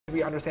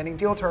be understanding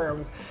deal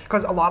terms,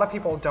 because a lot of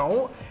people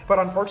don't, but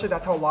unfortunately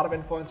that's how a lot of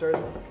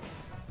influencers.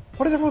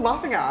 What is everyone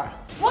laughing at?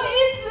 What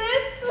is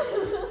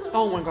this?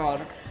 Oh my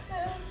god.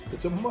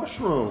 It's a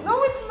mushroom.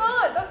 No, it's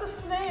not. That's a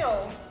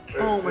snail.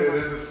 Oh my god.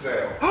 It is a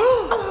snail.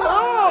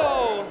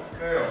 Oh! It's a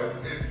snail.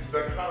 It's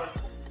the kind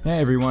of... Hey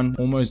everyone,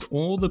 almost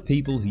all the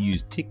people who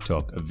use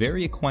TikTok are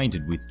very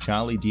acquainted with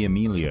Charli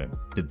D'Amelio,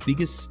 the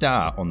biggest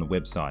star on the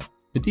website.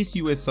 But this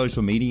US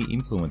social media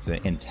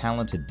influencer and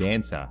talented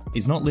dancer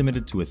is not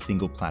limited to a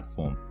single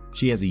platform.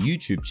 She has a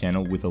YouTube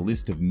channel with a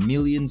list of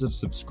millions of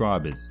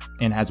subscribers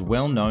and has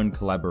well-known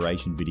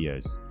collaboration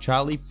videos.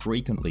 Charli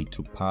frequently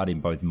took part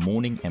in both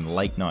morning and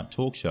late night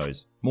talk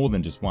shows, more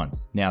than just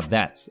once. Now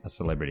that's a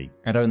celebrity.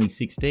 At only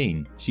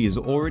 16, she is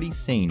already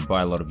seen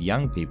by a lot of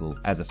young people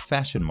as a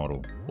fashion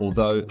model.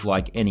 Although,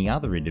 like any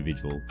other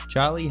individual,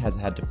 Charli has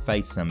had to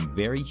face some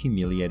very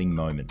humiliating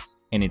moments.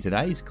 And in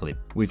today's clip,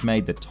 we've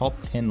made the top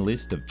 10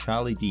 list of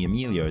Charli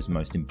D'Amelio's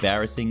most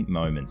embarrassing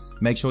moments.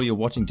 Make sure you're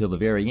watching till the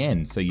very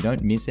end so you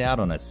don't miss out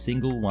on a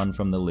single one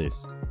from the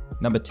list.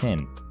 Number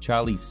 10.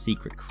 Charli's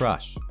secret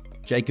crush.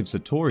 Jacob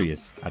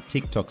Sartorius, a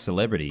TikTok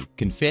celebrity,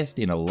 confessed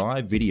in a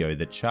live video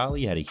that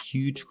Charli had a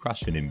huge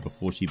crush on him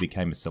before she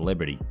became a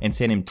celebrity and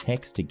sent him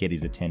texts to get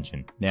his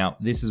attention. Now,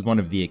 this is one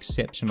of the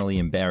exceptionally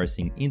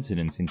embarrassing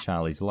incidents in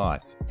Charli's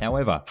life.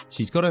 However,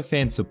 she's got her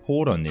fans'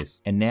 support on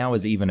this and now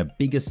is even a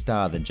bigger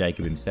star than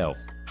Jacob himself.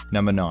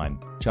 Number 9.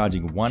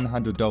 Charging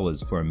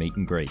 $100 for a meet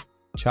and greet.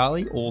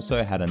 Charli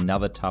also had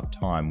another tough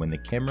time when the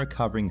camera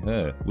covering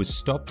her was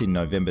stopped in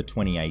November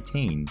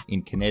 2018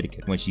 in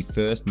Connecticut when she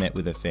first met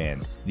with her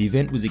fans. The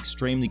event was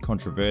extremely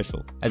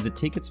controversial as the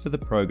tickets for the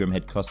program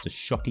had cost a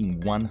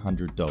shocking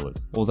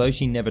 $100. Although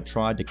she never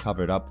tried to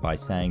cover it up by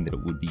saying that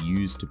it would be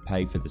used to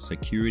pay for the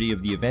security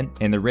of the event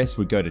and the rest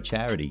would go to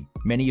charity,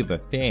 many of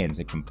her fans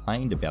had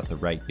complained about the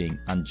rate being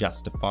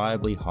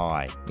unjustifiably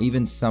high.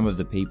 Even some of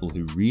the people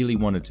who really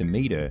wanted to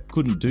meet her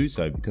couldn't do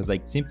so because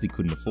they simply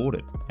couldn't afford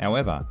it.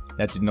 However,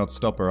 that did not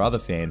stop her other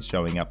fans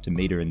showing up to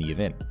meet her in the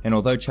event. And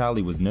although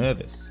Charli was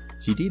nervous,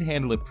 she did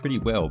handle it pretty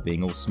well,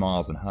 being all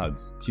smiles and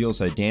hugs. She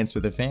also danced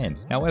with her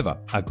fans. However,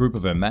 a group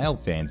of her male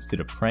fans did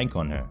a prank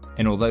on her,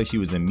 and although she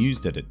was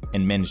amused at it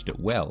and managed it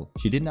well,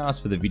 she didn't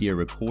ask for the video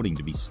recording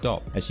to be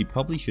stopped, as she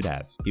probably should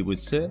have. It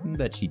was certain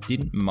that she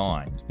didn't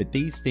mind, but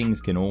these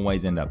things can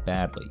always end up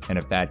badly and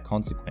have bad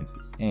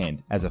consequences,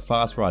 and as a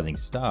fast-rising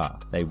star,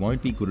 they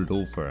won't be good at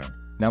all for her.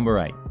 Number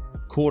 8.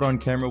 Caught on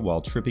camera while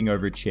tripping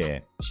over a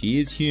chair. She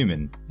is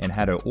human and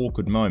had her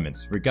awkward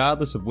moments,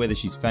 regardless of whether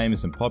she's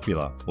famous and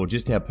popular or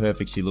just how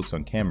perfect she looks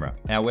on camera.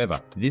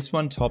 However, this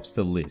one tops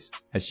the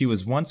list, as she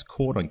was once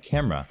caught on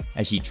camera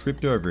as she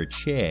tripped over a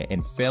chair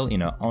and fell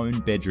in her own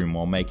bedroom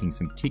while making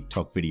some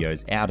TikTok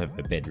videos out of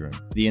her bedroom.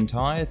 The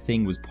entire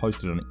thing was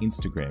posted on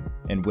Instagram,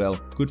 and well,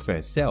 good for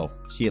herself,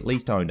 she at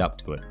least owned up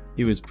to it.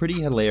 It was pretty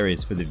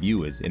hilarious for the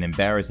viewers and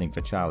embarrassing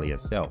for Charli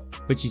herself,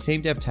 but she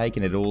seemed to have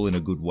taken it all in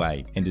a good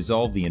way and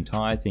dissolved the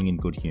entire thing in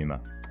good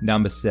humour.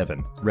 Number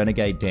 7.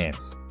 Renegade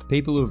Dance.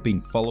 People who have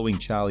been following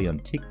Charli on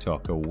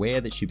TikTok are aware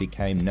that she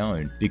became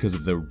known because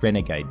of the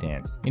Renegade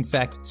Dance. In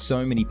fact,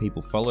 so many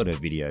people followed her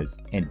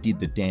videos and did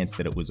the dance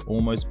that it was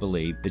almost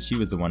believed that she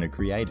was the one who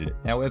created it.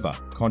 However,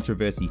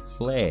 controversy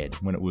flared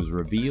when it was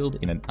revealed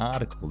in an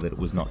article that it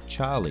was not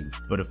Charli,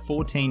 but a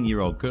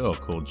 14-year-old girl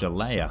called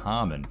Jalea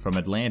Harmon from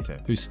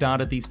Atlanta who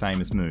started these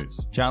famous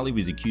moves. Charli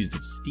was accused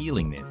of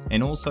stealing this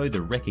and also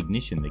the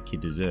recognition the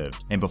kid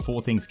deserved. And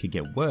before things could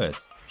get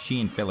worse,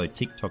 she and fellow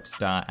TikTok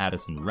star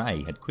Addison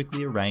Rae had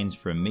quickly arranged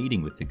for a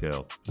meeting with the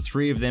girl. The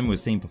three of them were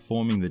seen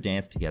performing the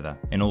dance together,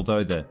 and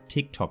although the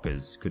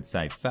TikTokers could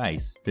save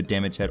face, the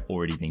damage had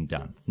already been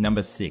done.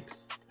 Number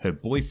 6. Her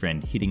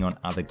boyfriend hitting on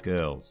other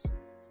girls.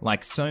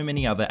 Like so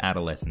many other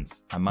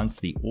adolescents,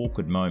 amongst the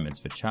awkward moments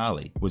for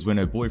Charli was when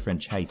her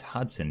boyfriend Chase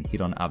Hudson hit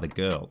on other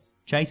girls.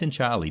 Chase and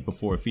Charli,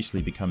 before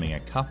officially becoming a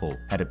couple,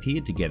 had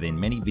appeared together in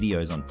many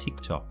videos on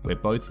TikTok where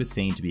both were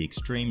seen to be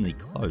extremely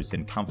close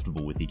and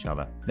comfortable with each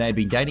other. They had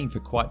been dating for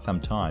quite some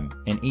time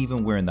and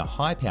even were in the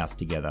Hype House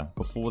together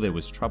before there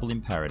was trouble in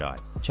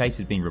paradise. Chase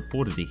had been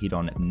reported to hit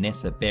on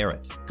Nessa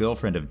Barrett,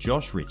 girlfriend of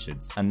Josh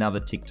Richards,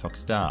 another TikTok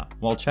star.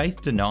 While Chase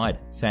denied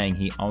it, saying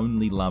he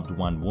only loved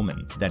one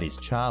woman, that is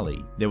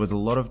Charli, there was a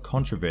lot of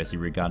controversy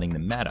regarding the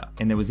matter,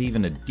 and there was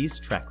even a diss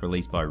track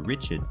released by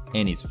Richards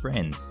and his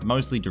friends,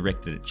 mostly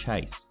directed at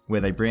Chase, where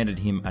they branded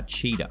him a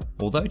cheater.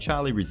 Although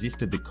Charli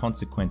resisted the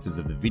consequences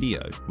of the video,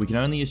 we can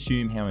only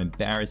assume how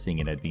embarrassing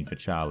it had been for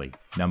Charli.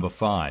 Number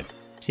 5.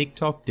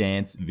 TikTok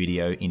dance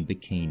video in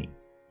bikini.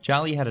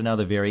 Charli had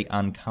another very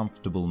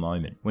uncomfortable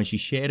moment when she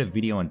shared a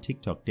video on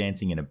TikTok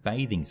dancing in a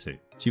bathing suit.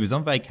 She was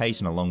on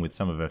vacation along with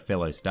some of her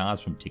fellow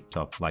stars from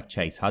TikTok like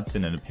Chase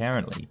Hudson, and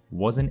apparently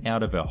wasn't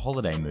out of her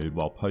holiday mood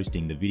while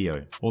posting the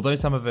video. Although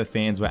some of her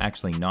fans were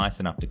actually nice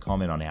enough to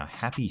comment on how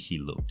happy she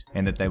looked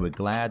and that they were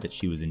glad that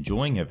she was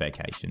enjoying her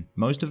vacation,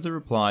 most of the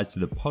replies to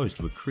the post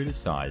were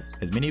criticized,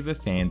 as many of her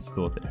fans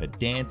thought that her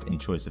dance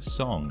and choice of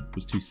song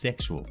was too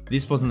sexual.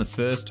 This wasn't the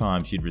first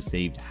time she'd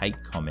received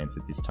hate comments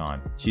at this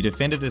time. She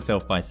defended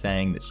herself by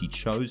saying that she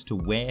chose to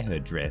wear her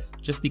dress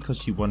just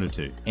because she wanted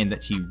to, and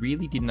that she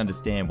really didn't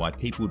understand why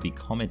people would be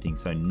commenting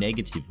so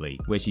negatively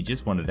where she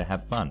just wanted to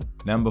have fun.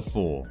 Number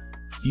 4.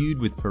 Feud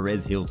with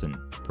Perez Hilton.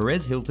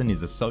 Perez Hilton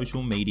is a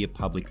social media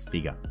public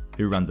figure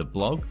who runs a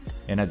blog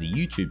and has a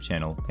YouTube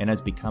channel and has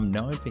become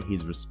known for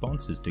his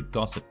responses to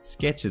gossip,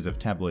 sketches of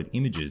tabloid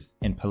images,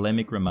 and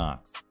polemic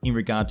remarks. In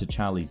regard to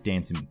Charli's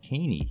dance in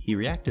bikini, he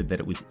reacted that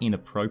it was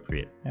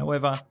inappropriate.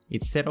 However,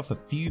 it set off a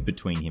feud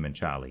between him and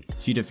Charli.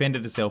 She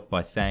defended herself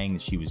by saying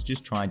that she was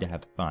just trying to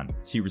have fun.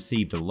 She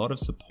received a lot of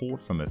support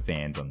from her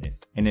fans on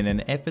this, and in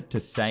an effort to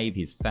save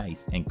his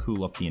face and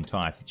cool off the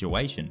entire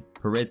situation,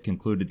 Perez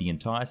concluded the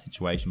entire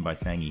situation by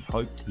saying he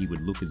hoped he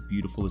would look as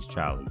beautiful as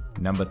Charli.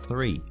 Number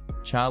 3.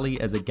 Charli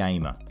as a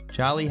gamer.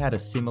 Charli had a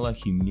similar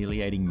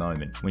humiliating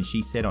moment when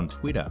she said on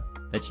Twitter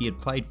that she had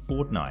played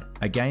Fortnite,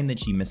 a game that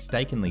she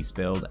mistakenly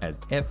spelled as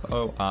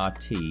Fortnight.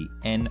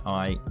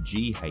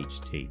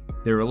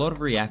 There are a lot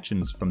of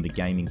reactions from the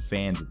gaming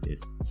fans at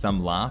this.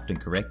 Some laughed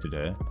and corrected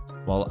her,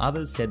 while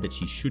others said that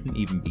she shouldn't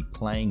even be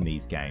playing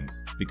these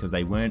games because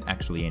they weren't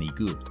actually any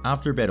good.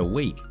 After about a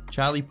week,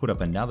 Charli put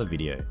up another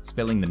video,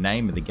 spelling the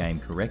name of the game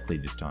correctly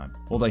this time.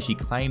 Although she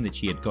claimed that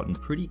she had gotten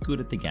pretty good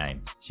at the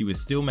game, she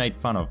was still made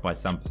fun of by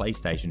some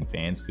PlayStation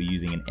fans for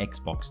using an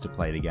Xbox to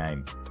play the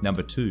game.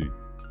 Number 2.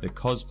 The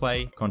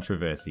cosplay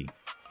controversy.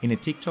 In a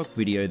TikTok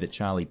video that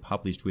Charli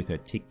published with her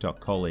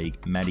TikTok colleague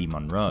Maddie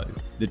Monroe,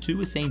 the two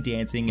were seen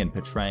dancing and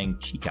portraying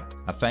Chica,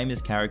 a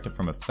famous character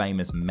from a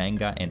famous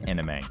manga and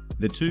anime.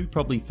 The two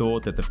probably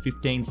thought that the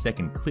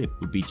 15-second clip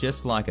would be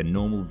just like a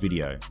normal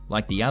video,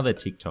 like the other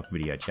TikTok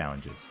video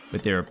challenges,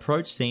 but their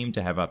approach seemed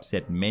to have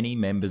upset many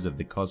members of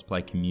the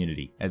cosplay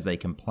community as they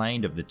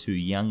complained of the two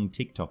young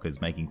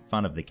TikTokers making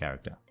fun of the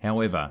character.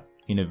 However,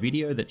 in a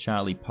video that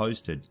Charli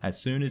posted,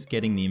 as soon as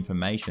getting the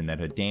information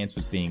that her dance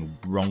was being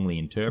wrongly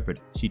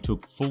interpreted, she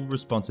took full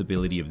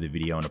responsibility of the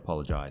video and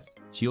apologized.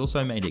 She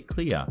also made it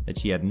clear that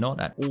she had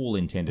not at all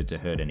intended to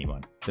hurt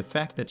anyone. The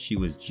fact that she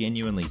was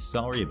genuinely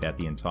sorry about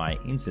the entire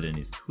incident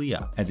is clear,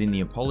 as in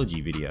the apology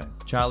video,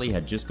 Charli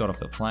had just got off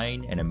the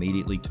plane and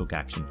immediately took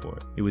action for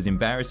it. It was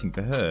embarrassing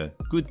for her,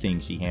 good thing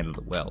she handled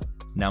it well.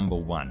 Number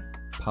 1.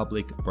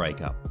 Public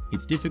breakup.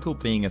 It's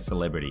difficult being a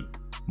celebrity,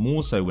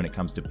 more so when it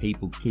comes to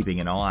people keeping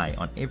an eye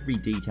on every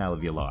detail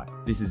of your life.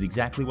 This is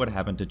exactly what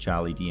happened to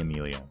Charli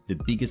D'Amelio, the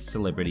biggest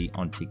celebrity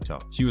on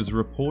TikTok. She was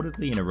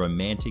reportedly in a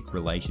romantic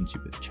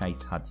relationship with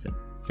Chase Hudson,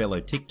 fellow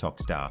TikTok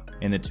star,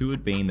 and the two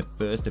had been the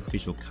first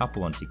official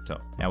couple on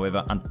TikTok.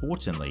 However,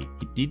 unfortunately,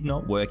 it did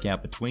not work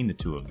out between the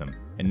two of them,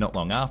 and not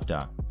long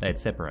after, they had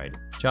separated.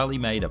 Charli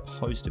made a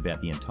post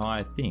about the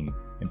entire thing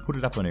and put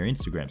it up on her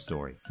Instagram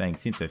story, saying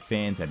since her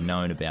fans had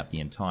known about the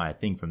entire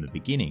thing from the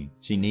beginning,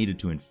 she needed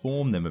to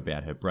inform them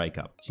about her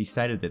breakup. She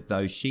stated that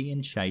though she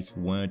and Chase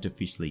weren't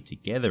officially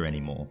together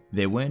anymore,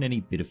 there weren't any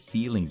bitter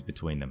feelings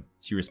between them.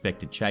 She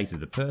respected Chase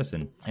as a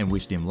person and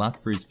wished him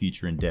luck for his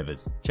future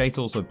endeavours. Chase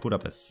also put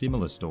up a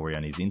similar story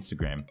on his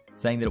Instagram,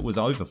 saying that it was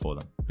over for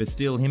them, but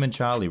still him and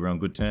Charli were on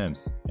good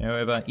terms.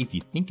 However, if you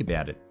think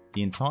about it,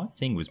 the entire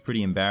thing was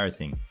pretty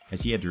embarrassing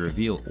as she had to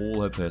reveal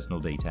all her personal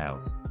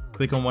details.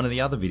 Click on one of the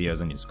other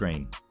videos on your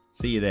screen.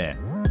 See you there.